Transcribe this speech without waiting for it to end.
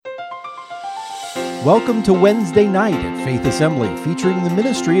Welcome to Wednesday night at Faith Assembly, featuring the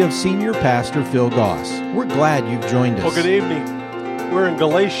ministry of Senior Pastor Phil Goss. We're glad you've joined us. Well, good evening. We're in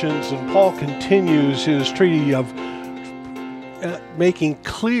Galatians, and Paul continues his treaty of making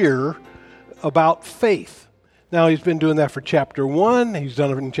clear about faith. Now, he's been doing that for chapter 1, he's done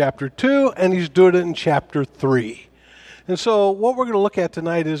it in chapter 2, and he's doing it in chapter 3. And so what we're going to look at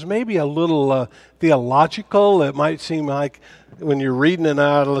tonight is maybe a little theological. It might seem like when you're reading it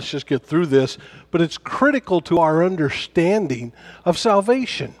out, let's just get through this, but it's critical to our understanding of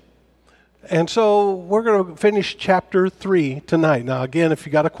salvation. And so we're going to finish chapter 3 tonight. Now, again, if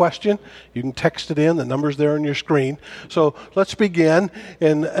you got a question, you can text it in. The number's there on your screen. So let's begin.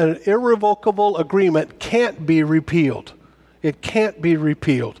 And an irrevocable agreement can't be repealed. It can't be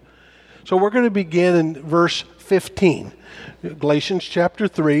repealed. So we're going to begin in verse 15. Galatians chapter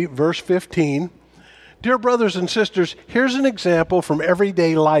 3, verse 15. Dear brothers and sisters, here's an example from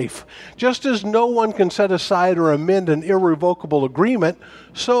everyday life. Just as no one can set aside or amend an irrevocable agreement,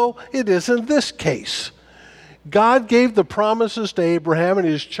 so it is in this case. God gave the promises to Abraham and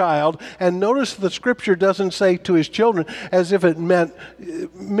his child, and notice the scripture doesn't say to his children as if it meant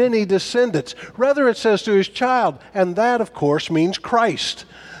many descendants. Rather, it says to his child, and that, of course, means Christ.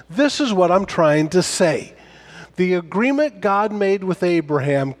 This is what I'm trying to say. The agreement God made with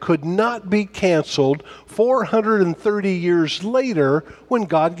Abraham could not be canceled 430 years later when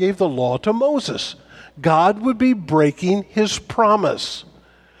God gave the law to Moses. God would be breaking his promise.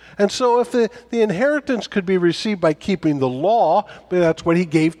 And so if the inheritance could be received by keeping the law, that's what he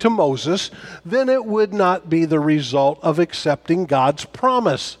gave to Moses, then it would not be the result of accepting God's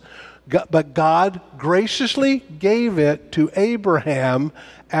promise. But God graciously gave it to Abraham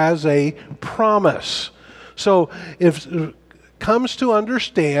as a promise. So if it comes to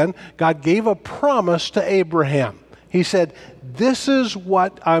understand, God gave a promise to Abraham. He said, this is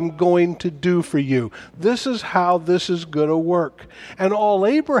what I'm going to do for you. This is how this is going to work. And all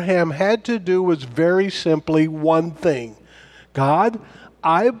Abraham had to do was very simply one thing. God,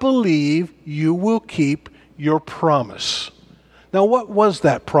 I believe you will keep your promise. Now, what was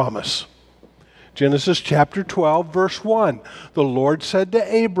that promise? Genesis chapter 12, verse 1. The Lord said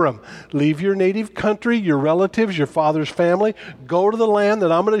to Abram, leave your native country, your relatives, your father's family, go to the land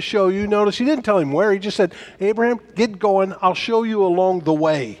that I'm going to show you. Notice he didn't tell him where. He just said, Abraham, get going. I'll show you along the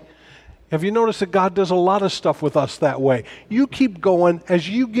way. Have you noticed that God does a lot of stuff with us that way? You keep going. As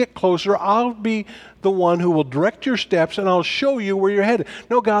you get closer, I'll be the one who will direct your steps, and I'll show you where you're headed.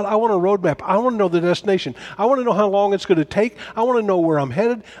 No, God, I want a roadmap. I want to know the destination. I want to know how long it's going to take. I want to know where I'm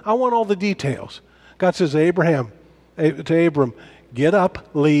headed. I want all the details. God says to Abram, get up,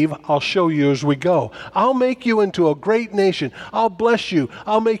 leave, I'll show you as we go. I'll make you into a great nation. I'll bless you.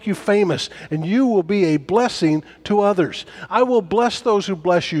 I'll make you famous, and you will be a blessing to others. I will bless those who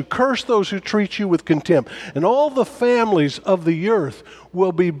bless you, curse those who treat you with contempt, and all the families of the earth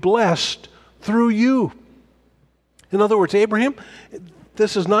will be blessed through you. In other words, Abraham,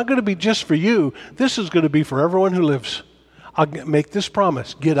 this is not going to be just for you. This is going to be for everyone who lives. I'll make this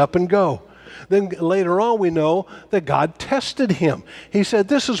promise. Get up and go. Then later on we know that God tested him. He said,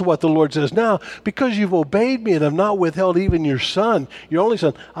 this is what the Lord says. Now, because you've obeyed me and have not withheld even your son, your only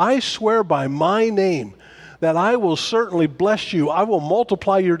son, I swear by my name that I will certainly bless you. I will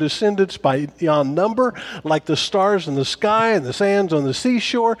multiply your descendants beyond number, like the stars in the sky and the sands on the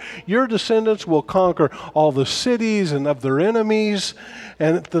seashore. Your descendants will conquer all the cities and of their enemies.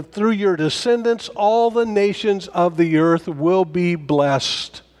 And through your descendants, all the nations of the earth will be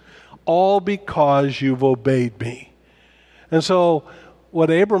blessed. All because you've obeyed me. And so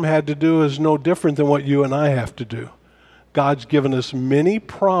what Abram had to do is no different than what you and I have to do. God's given us many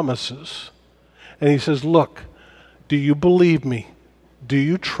promises. And he says, look, do you believe me? Do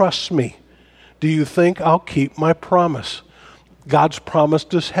you trust me? Do you think I'll keep my promise? God's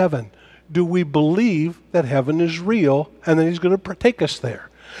promised us heaven. Do we believe that heaven is real and that he's going to take us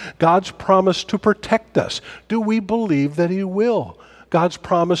there? God's promised to protect us. Do we believe that he will? God's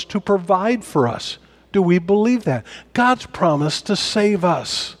promise to provide for us. Do we believe that? God's promise to save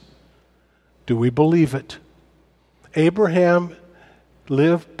us. Do we believe it? Abraham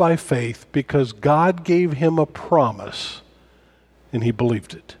lived by faith because God gave him a promise and he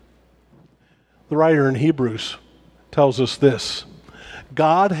believed it. The writer in Hebrews tells us this.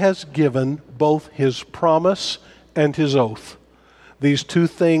 God has given both his promise and his oath. These two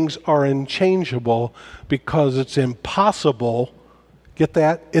things are unchangeable because it's impossible. Get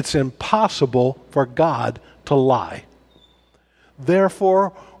that? It's impossible for God to lie.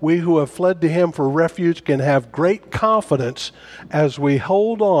 Therefore, we who have fled to him for refuge can have great confidence as we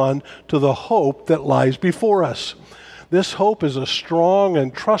hold on to the hope that lies before us. This hope is a strong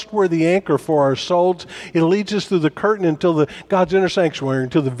and trustworthy anchor for our souls. It leads us through the curtain until God's inner sanctuary,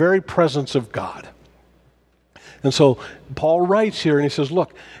 into the very presence of God. And so Paul writes here and he says,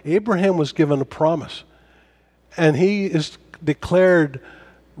 look, Abraham was given a promise. And he is declared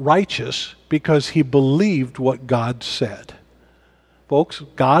righteous because he believed what God said. Folks,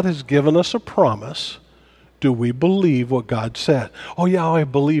 God has given us a promise. Do we believe what God said? Oh yeah, I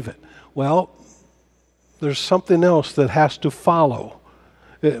believe it. Well, there's something else that has to follow.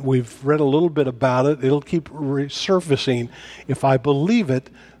 We've read a little bit about it. It'll keep resurfacing. If I believe it,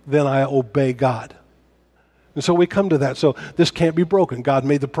 then I obey God. And so we come to that. So this can't be broken. God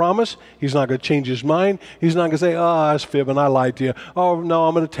made the promise. He's not going to change his mind. He's not going to say, oh, I was fibbing, I lied to you. Oh, no,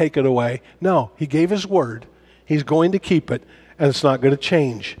 I'm going to take it away. No, he gave his word. He's going to keep it, and it's not going to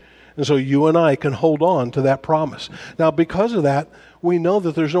change. And so you and I can hold on to that promise. Now, because of that, we know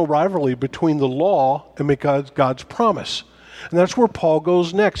that there's no rivalry between the law and because God's promise. And that's where Paul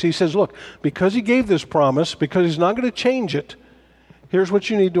goes next. He says, look, because he gave this promise, because he's not going to change it, here's what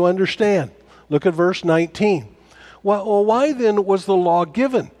you need to understand. Look at verse 19. Well, why then was the law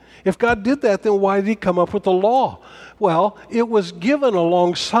given? If God did that, then why did he come up with the law? Well, it was given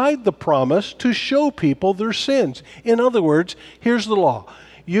alongside the promise to show people their sins. In other words, here's the law.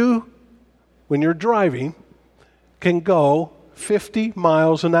 You, when you're driving, can go 50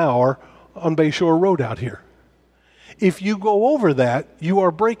 miles an hour on Bayshore Road out here. If you go over that, you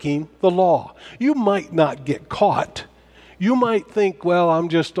are breaking the law. You might not get caught. You might think, well, I'm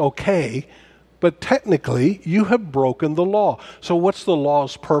just okay. But technically, you have broken the law. So what's the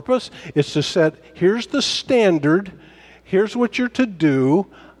law's purpose? It's to set, here's the standard, here's what you're to do.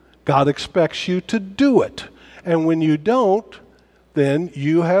 God expects you to do it. And when you don't, then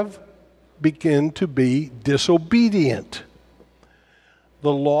you have begun to be disobedient.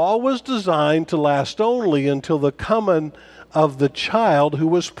 The law was designed to last only until the coming of the child who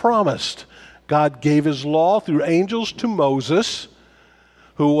was promised. God gave his law through angels to Moses,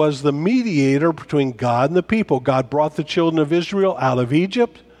 who was the mediator between God and the people. God brought the children of Israel out of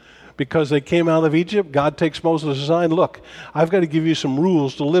Egypt. Because they came out of Egypt, God takes Moses aside. Look, I've got to give you some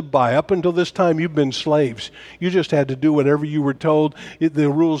rules to live by. Up until this time, you've been slaves. You just had to do whatever you were told. The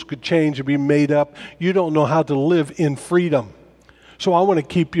rules could change and be made up. You don't know how to live in freedom. So I want to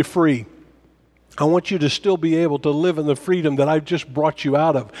keep you free. I want you to still be able to live in the freedom that I've just brought you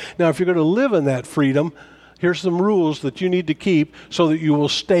out of. Now, if you're going to live in that freedom, here's some rules that you need to keep so that you will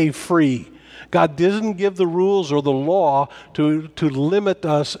stay free. God didn't give the rules or the law to limit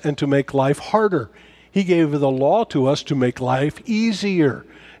us and to make life harder. He gave the law to us to make life easier.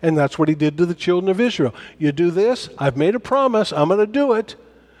 And that's what he did to the children of Israel. You do this, I've made a promise, I'm going to do it.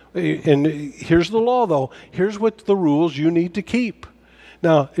 And here's the law, though. Here's what the rules you need to keep.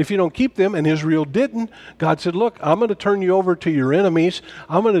 Now, if you don't keep them, and Israel didn't, God said, look, I'm going to turn you over to your enemies.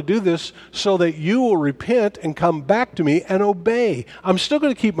 I'm going to do this so that you will repent and come back to me and obey. I'm still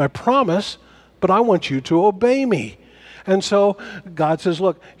going to keep my promise, but I want you to obey me. And so God says,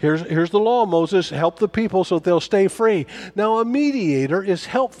 look, here's the law, Moses. Help the people so that they'll stay free. Now, a mediator is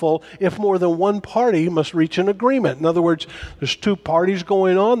helpful if more than one party must reach an agreement. In other words, there's two parties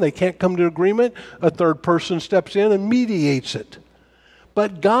going on. They can't come to agreement. A third person steps in and mediates it.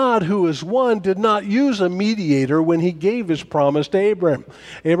 But God, who is one, did not use a mediator when he gave his promise to Abraham.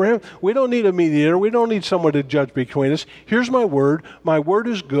 Abraham, we don't need a mediator. We don't need someone to judge between us. Here's my word. My word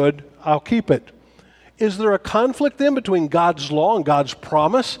is good. I'll keep it. Is there a conflict then between God's law and God's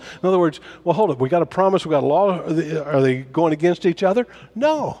promise? In other words, well, hold up. We got a promise. We got a law. Are they going against each other?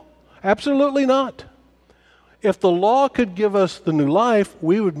 No, absolutely not. If the law could give us the new life,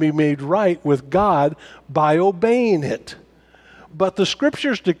 we would be made right with God by obeying it. But the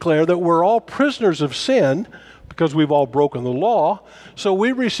scriptures declare that we're all prisoners of sin because we've all broken the law. So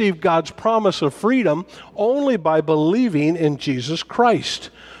we receive God's promise of freedom only by believing in Jesus Christ.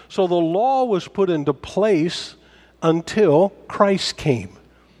 So the law was put into place until Christ came.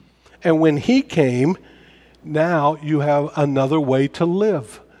 And when he came, now you have another way to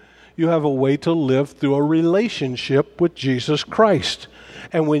live. You have a way to live through a relationship with Jesus Christ.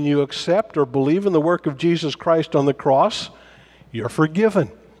 And when you accept or believe in the work of Jesus Christ on the cross, you're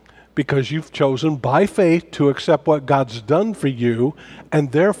forgiven because you've chosen by faith to accept what God's done for you,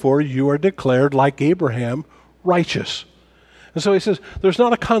 and therefore you are declared, like Abraham, righteous. And so he says, there's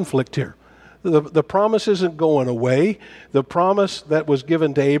not a conflict here. The promise isn't going away. The promise that was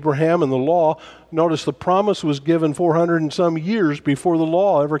given to Abraham in the law, notice the promise was given 400 and some years before the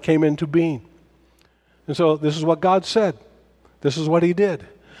law ever came into being. And so this is what God said. This is what he did.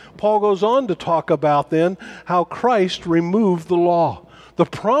 Paul goes on to talk about then how Christ removed the law. The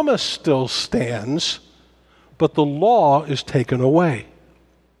promise still stands, but the law is taken away.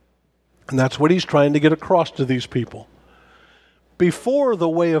 And that's what he's trying to get across to these people. Before the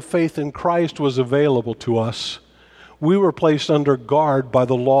way of faith in Christ was available to us, we were placed under guard by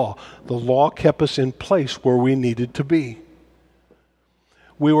the law. The law kept us in place where we needed to be.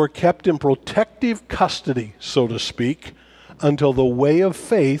 We were kept in protective custody, so to speak, until the way of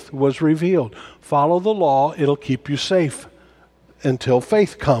faith was revealed. Follow the law, it'll keep you safe until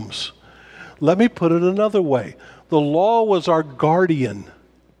faith comes. Let me put it another way. The law was our guardian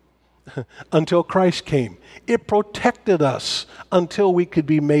until Christ came. It protected us until we could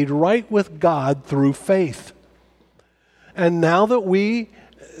be made right with God through faith. And now that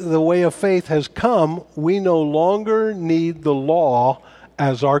the way of faith has come, we no longer need the law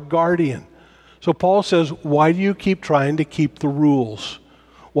as our guardian. So Paul says, why do you keep trying to keep the rules?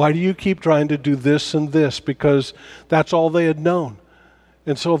 Why do you keep trying to do this and this? Because that's all they had known.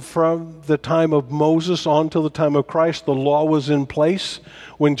 And so from the time of Moses on to the time of Christ, the law was in place.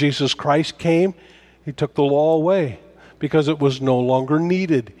 When Jesus Christ came, he took the law away because it was no longer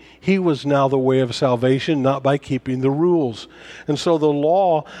needed. He was now the way of salvation, not by keeping the rules. And so the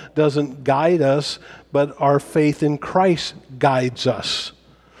law doesn't guide us, but our faith in Christ guides us.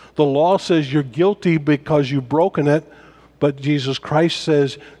 The law says you're guilty because you've broken it, but Jesus Christ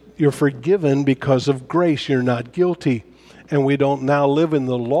says you're forgiven because of grace. You're not guilty. And we don't now live in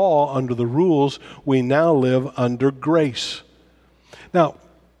the law under the rules. We now live under grace. Now,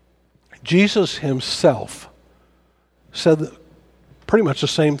 Jesus himself said pretty much the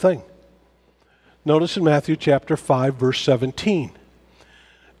same thing. Notice in Matthew chapter 5, verse 17.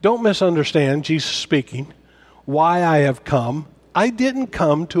 Don't misunderstand, Jesus speaking, why I have come. I didn't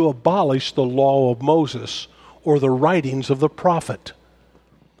come to abolish the law of Moses or the writings of the prophet.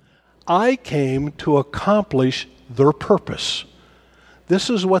 I came to accomplish their purpose. This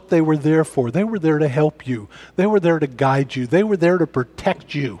is what they were there for. They were there to help you. They were there to guide you. They were there to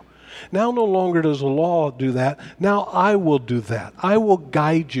protect you. Now no longer does the law do that. Now I will do that. I will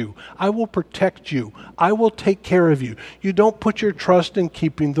guide you. I will protect you. I will take care of you. You don't put your trust in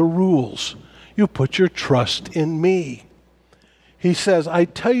keeping the rules. You put your trust in me. He says, I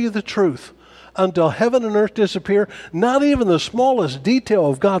tell you the truth. Until heaven and earth disappear, not even the smallest detail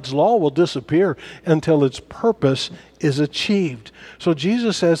of God's law will disappear until its purpose is achieved. So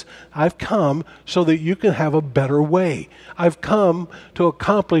Jesus says, I've come so that you can have a better way. I've come to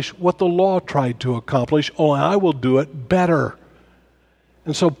accomplish what the law tried to accomplish, only I will do it better.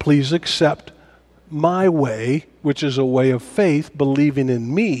 And so please accept my way, which is a way of faith, believing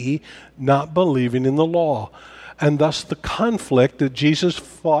in me, not believing in the law. And thus the conflict that Jesus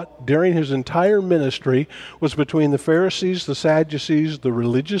fought during his entire ministry was between the Pharisees, the Sadducees, the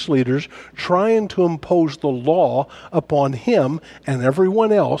religious leaders, trying to impose the law upon him and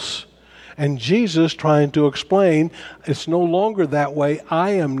everyone else, and Jesus trying to explain, it's no longer that way.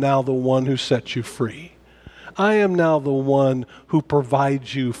 I am now the one who sets you free. I am now the one who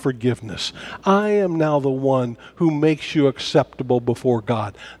provides you forgiveness. I am now the one who makes you acceptable before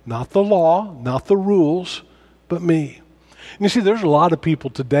God. Not the law, not the rules, but me. And you see, there's a lot of people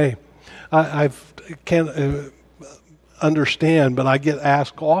today. I can't understand, but I get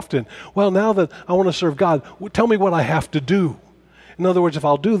asked often, well, now that I want to serve God, tell me what I have to do. In other words, if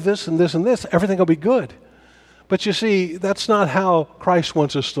I'll do this and this and this, everything will be good. But you see, that's not how Christ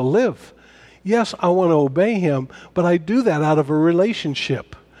wants us to live. Yes, I want to obey him, but I do that out of a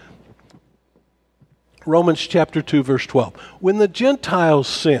relationship. Romans chapter 2, verse 12. When the Gentiles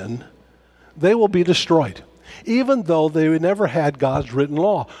sin, they will be destroyed, even though they never had God's written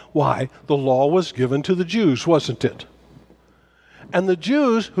law. Why? The law was given to the Jews, wasn't it? And the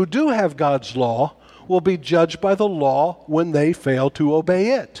Jews who do have God's law will be judged by the law when they fail to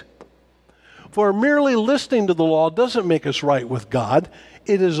obey it. For merely listening to the law doesn't make us right with God.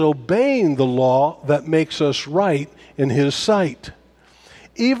 It is obeying the law that makes us right in his sight.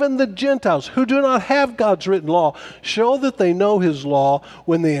 Even the Gentiles who do not have God's written law show that they know his law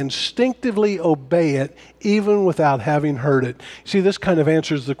when they instinctively obey it, even without having heard it. See, this kind of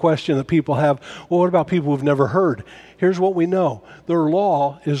answers the question that people have, well, what about people who've never heard? Here's what we know. Their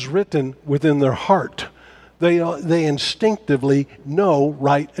law is written within their heart. They instinctively know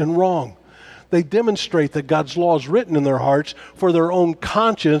right and wrong. They demonstrate that God's law is written in their hearts for their own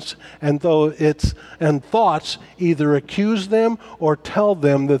conscience, and thoughts either accuse them or tell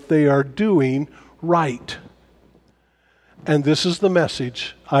them that they are doing right. And this is the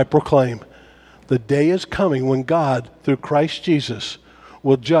message I proclaim. The day is coming when God, through Christ Jesus,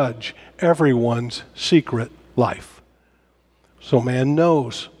 will judge everyone's secret life. So man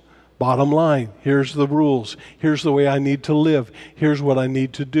knows. Bottom line, here's the rules. Here's the way I need to live. Here's what I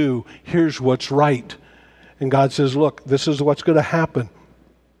need to do. Here's what's right. And God says, look, this is what's going to happen.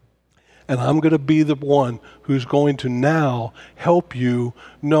 And I'm going to be the one who's going to now help you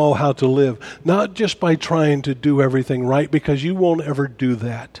know how to live. Not just by trying to do everything right, because you won't ever do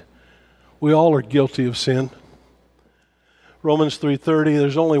that. We all are guilty of sin. Romans 3:30,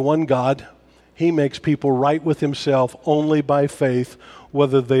 there's only one God. He makes people right with himself only by faith,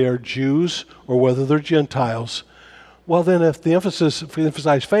 whether they are Jews or whether they're Gentiles. Well, then if we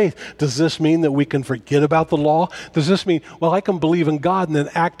emphasize faith, does this mean that we can forget about the law? Does this mean, well, I can believe in God and then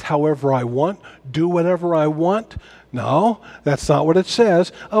act however I want, do whatever I want? No, that's not what it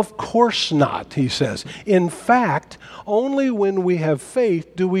says. Of course not, he says. In fact, only when we have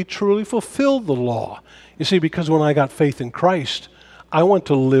faith do we truly fulfill the law. You see, because when I got faith in Christ, I want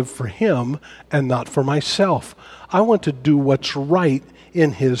to live for him and not for myself. I want to do what's right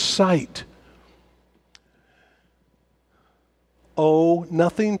in his sight. Owe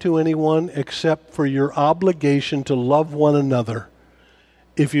nothing to anyone except for your obligation to love one another.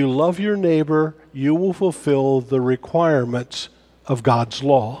 If you love your neighbor, you will fulfill the requirements of God's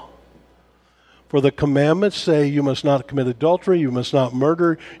law. For the commandments say you must not commit adultery, you must not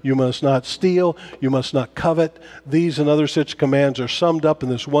murder, you must not steal, you must not covet. These and other such commands are summed up in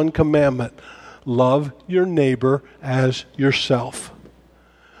this one commandment: love your neighbor as yourself.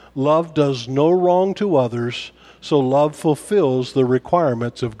 Love does no wrong to others, so love fulfills the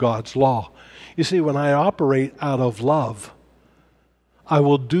requirements of God's law. You see, when I operate out of love, I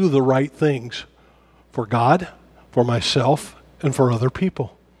will do the right things for God, for myself, and for other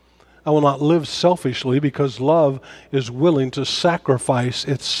people. I will not live selfishly because love is willing to sacrifice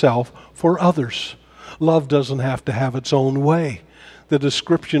itself for others. Love doesn't have to have its own way. The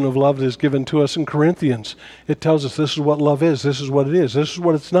description of love is given to us in Corinthians. It tells us this is what love is, this is what it is, this is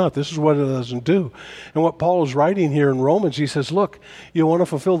what it's not, this is what it doesn't do. And what Paul is writing here in Romans, he says, look, you want to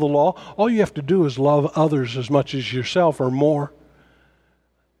fulfill the law? All you have to do is love others as much as yourself or more.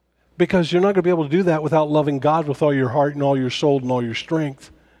 Because you're not going to be able to do that without loving God with all your heart and all your soul and all your strength.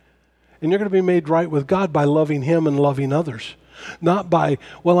 And you're going to be made right with God by loving him and loving others. Not by,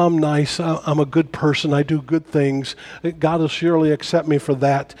 well, I'm nice, I'm a good person, I do good things, God will surely accept me for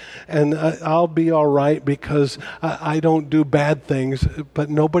that, and I'll be all right because I don't do bad things. But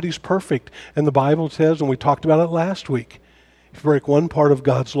nobody's perfect. And the Bible says, and we talked about it last week, if you break one part of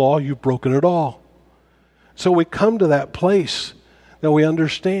God's law, you've broken it all. So we come to that place that we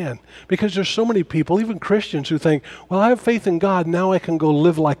understand. Because there's so many people, even Christians, who think, well, I have faith in God, now I can go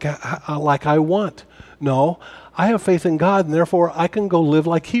live like I want. No, I have faith in God, and therefore I can go live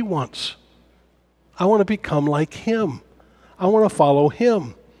like he wants. I want to become like him. I want to follow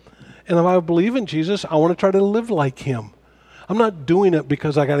him. And if I believe in Jesus, I want to try to live like him. I'm not doing it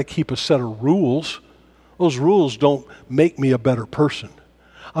because I got to keep a set of rules. Those rules don't make me a better person.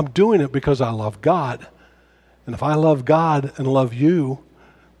 I'm doing it because I love God. And if I love God and love you,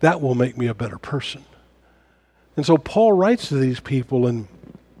 that will make me a better person. And so Paul writes to these people and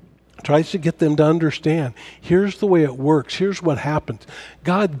tries to get them to understand, here's the way it works. Here's what happens.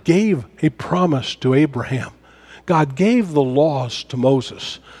 God gave a promise to Abraham. God gave the laws to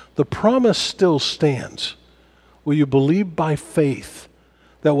Moses. The promise still stands. Will you believe by faith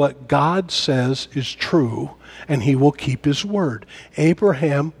that what God says is true and he will keep his word?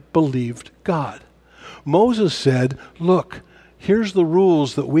 Abraham believed God. Moses said, look, here's the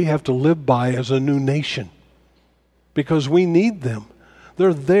rules that we have to live by as a new nation because we need them.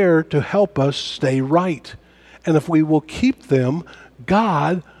 They're there to help us stay right. And if we will keep them,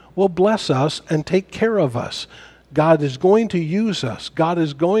 God will bless us and take care of us. God is going to use us. God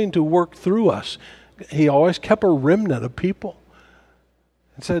is going to work through us. He always kept a remnant of people.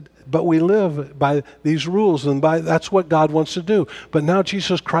 And said, but we live by these rules, and that's what God wants to do. But now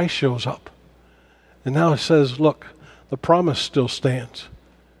Jesus Christ shows up. And now it says, look, the promise still stands.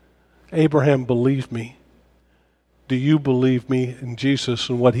 Abraham believed me. Do you believe me in Jesus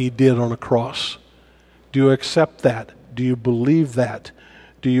and what he did on a cross? Do you accept that? Do you believe that?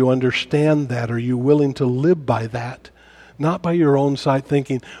 Do you understand that? Are you willing to live by that? Not by your own side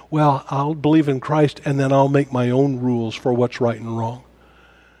thinking, well, I'll believe in Christ and then I'll make my own rules for what's right and wrong.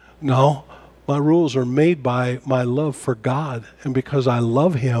 No, my rules are made by my love for God. And because I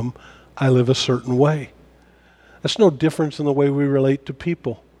love him, I live a certain way. That's no difference in the way we relate to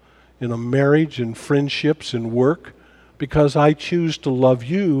people. In a marriage, in friendships, in work. Because I choose to love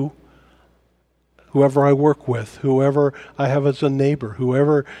you, whoever I work with, whoever I have as a neighbor,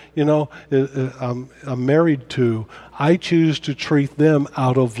 whoever, I'm married to, I choose to treat them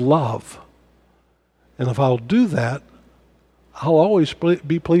out of love. And if I'll do that, I'll always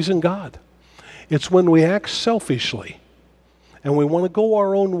be pleasing God. It's when we act selfishly And we want to go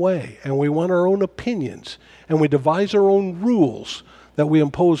our own way, and we want our own opinions, and we devise our own rules that we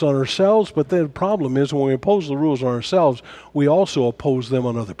impose on ourselves. But the problem is when we impose the rules on ourselves, we also oppose them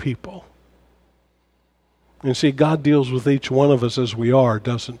on other people. And see, God deals with each one of us as we are,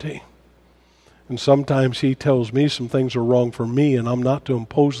 doesn't he? And sometimes he tells me some things are wrong for me, and I'm not to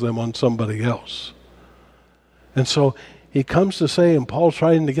impose them on somebody else. And so he comes to say, and Paul's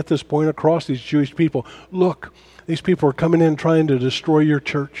trying to get this point across these Jewish people, look, these people are coming in trying to destroy your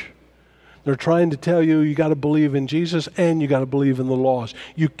church. They're trying to tell you you got to believe in Jesus and you got to believe in the laws.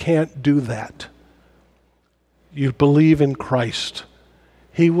 You can't do that. You believe in Christ.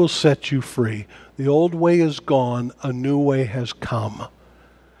 He will set you free. The old way is gone. A new way has come.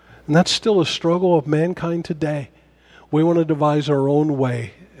 And that's still a struggle of mankind today. We want to devise our own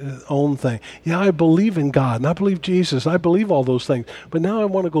way, own thing. Yeah, I believe in God and I believe Jesus. I believe all those things. But now I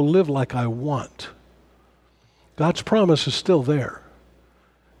want to go live like I want. God's promise is still there.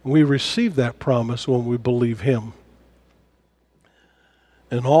 We receive that promise when we believe him.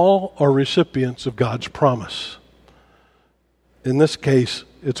 And all are recipients of God's promise. In this case,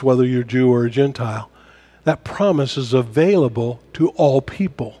 it's whether you're Jew or a Gentile. That promise is available to all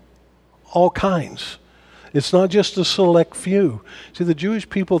people, all kinds. It's not just a select few. See, the Jewish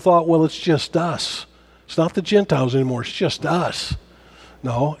people thought, well, it's just us. It's not the Gentiles anymore. It's just us.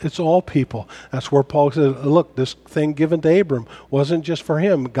 No, it's all people. That's where Paul says, look, this thing given to Abram wasn't just for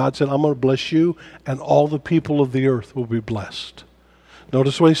him. God said, I'm going to bless you, and all the people of the earth will be blessed.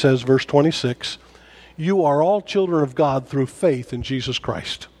 Notice what he says, verse 26. You are all children of God through faith in Jesus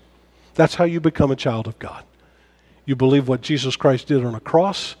Christ. That's how you become a child of God. You believe what Jesus Christ did on a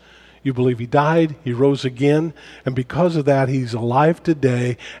cross. You believe he died, he rose again, and because of that, he's alive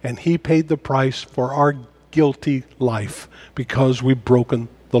today, and he paid the price for our guilty life because we've broken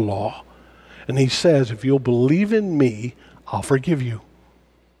the law. And he says, if you'll believe in me, I'll forgive you.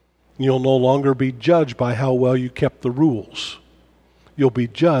 You'll no longer be judged by how well you kept the rules. You'll be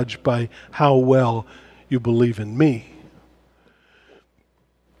judged by how well you believe in me.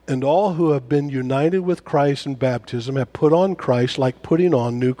 And all who have been united with Christ in baptism have put on Christ like putting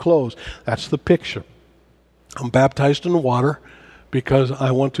on new clothes. That's the picture. I'm baptized in water because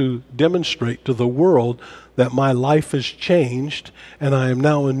I want to demonstrate to the world that my life has changed and I am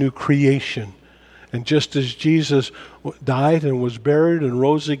now a new creation. And just as Jesus died and was buried and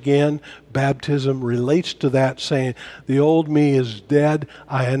rose again, baptism relates to that, saying, the old me is dead,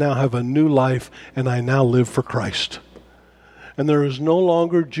 I now have a new life, and I now live for Christ. And there is no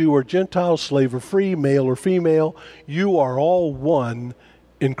longer Jew or Gentile, slave or free, male or female. You are all one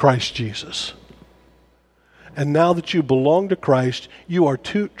in Christ Jesus. And now that you belong to Christ, you are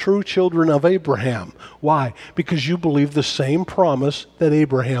true children of Abraham. Why? Because you believe the same promise that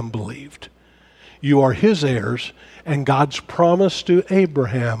Abraham believed. You are his heirs, and God's promise to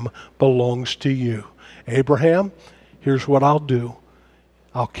Abraham belongs to you. Abraham, here's what I'll do.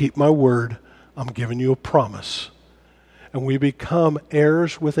 I'll keep my word. I'm giving you a promise. And we become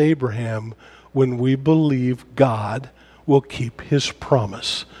heirs with Abraham when we believe God will keep his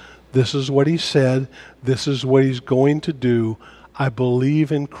promise. This is what he said. This is what he's going to do. I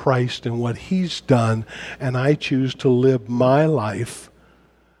believe in Christ and what he's done, and I choose to live my life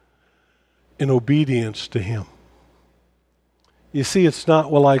in obedience to him. You see, it's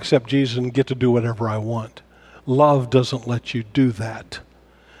not, well, I accept Jesus and get to do whatever I want. Love doesn't let you do that.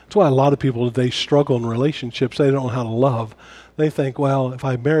 That's why a lot of people today struggle in relationships. They don't know how to love. They think, well, if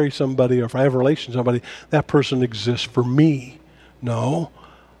I marry somebody or if I have a relation with somebody, that person exists for me. No.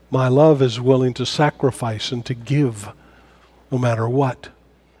 My love is willing to sacrifice and to give no matter what.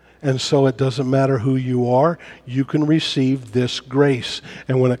 And so it doesn't matter who you are, you can receive this grace.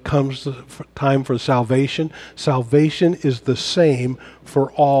 And when it comes to time for salvation, salvation is the same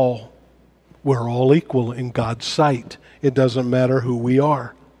for all. We're all equal in God's sight. It doesn't matter who we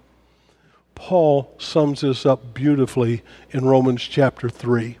are. Paul sums this up beautifully in Romans chapter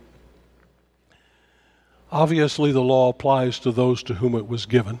 3. Obviously, the law applies to those to whom it was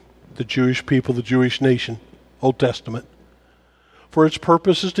given, the Jewish people, the Jewish nation, Old Testament. For its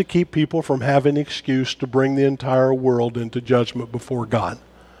purpose is to keep people from having an excuse to bring the entire world into judgment before God.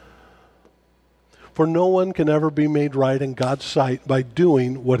 For no one can ever be made right in God's sight by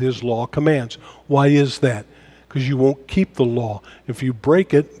doing what his law commands. Why is that? Because you won't keep the law. If you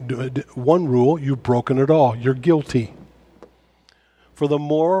break it, one rule, you've broken it all. You're guilty. For the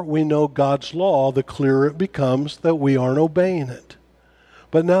more we know God's law, the clearer it becomes that we aren't obeying it.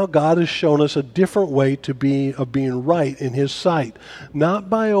 But now God has shown us a different way to being right in his sight, not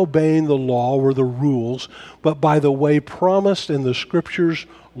by obeying the law or the rules, but by the way promised in the scriptures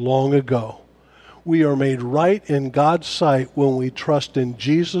long ago. We are made right in God's sight when we trust in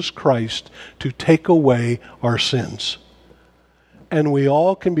Jesus Christ to take away our sins. And we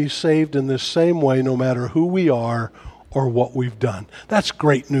all can be saved in this same way no matter who we are or what we've done. That's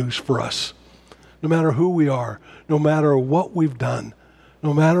great news for us. No matter who we are, no matter what we've done,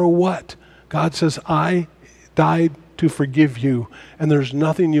 no matter what, God says, I died to forgive you, and there's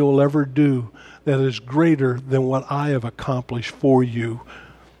nothing you'll ever do that is greater than what I have accomplished for you.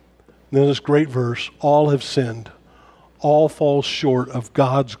 Then this great verse, all have sinned. All fall short of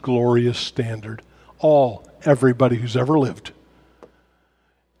God's glorious standard. All, everybody who's ever lived.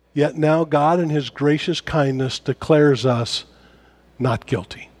 Yet now God in his gracious kindness declares us not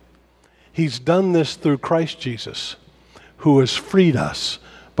guilty. He's done this through Christ Jesus, who has freed us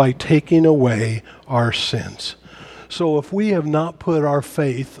by taking away our sins. So if we have not put our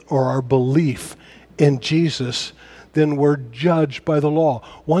faith or our belief in Jesus, then we're judged by the law.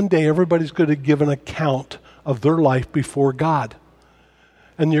 One day everybody's going to give an account of their life before God.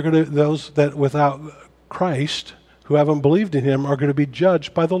 And those that without Christ, who haven't believed in him, are going to be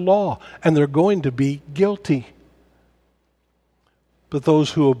judged by the law, and they're going to be guilty. But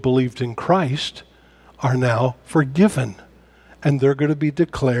those who have believed in Christ are now forgiven, and they're going to be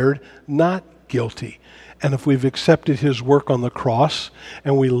declared not guilty. And if we've accepted his work on the cross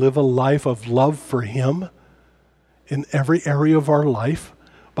and we live a life of love for him in every area of our life,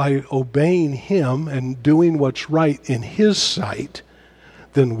 by obeying him and doing what's right in his sight,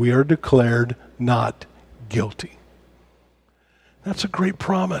 then we are declared not guilty. That's a great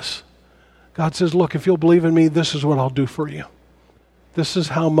promise. God says, look, if you'll believe in me, this is what I'll do for you. This is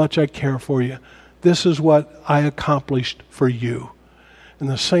how much I care for you. This is what I accomplished for you. And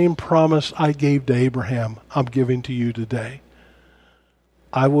the same promise I gave to Abraham, I'm giving to you today.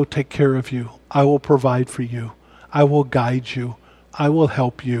 I will take care of you. I will provide for you. I will guide you. I will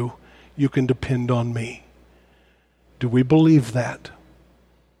help you. You can depend on me. Do we believe that?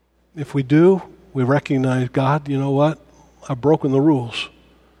 If we do, we recognize, God, you know what? I've broken the rules.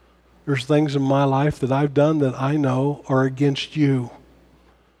 There's things in my life that I've done that I know are against you.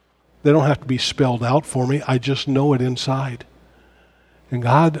 They don't have to be spelled out for me. I just know it inside. And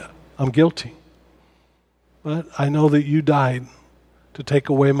God, I'm guilty. But I know that you died to take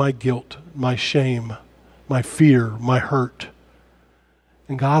away my guilt, my shame, my fear, my hurt.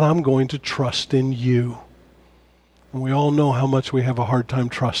 And God, I'm going to trust in you. And we all know how much we have a hard time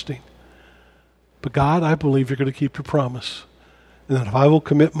trusting. But God, I believe you're going to keep your promise. And that if I will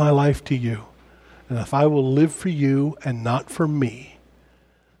commit my life to you, and if I will live for you and not for me,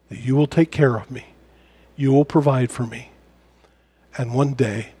 that you will take care of me. You will provide for me. And one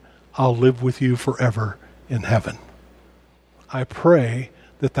day, I'll live with you forever in heaven. I pray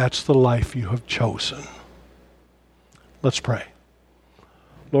that that's the life you have chosen. Let's pray.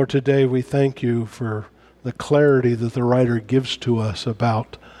 Lord, today we thank you for the clarity that the writer gives to us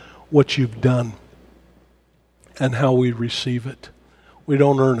about what you've done and how we receive it. We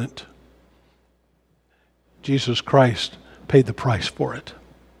don't earn it. Jesus Christ paid the price for it.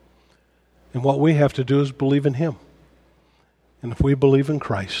 And what we have to do is believe in him. And if we believe in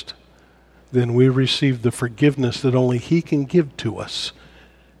Christ, then we receive the forgiveness that only he can give to us,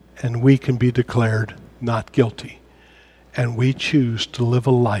 and we can be declared not guilty. And we choose to live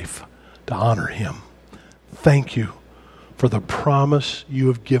a life to honor him. Thank you for the promise you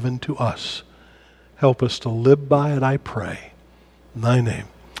have given to us. Help us to live by it, I pray. In thy name,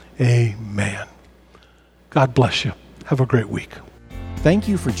 amen. God bless you. Have a great week. Thank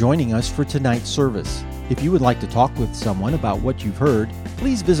you for joining us for tonight's service. If you would like to talk with someone about what you've heard,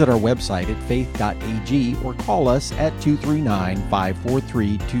 please visit our website at faith.ag or call us at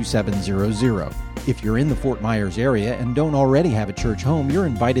 239-543-2700. If you're in the Fort Myers area and don't already have a church home, you're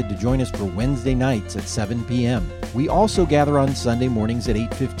invited to join us for Wednesday nights at 7 p.m. We also gather on Sunday mornings at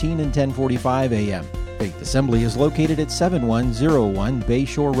 8:15 and 10:45 a.m. Faith Assembly is located at 7101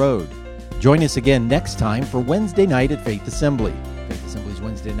 Bayshore Road. Join us again next time for Wednesday night at Faith Assembly. Faith Assembly's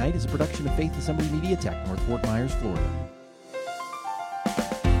Wednesday Night is a production of Faith Assembly Media Tech, North Fort Myers, Florida.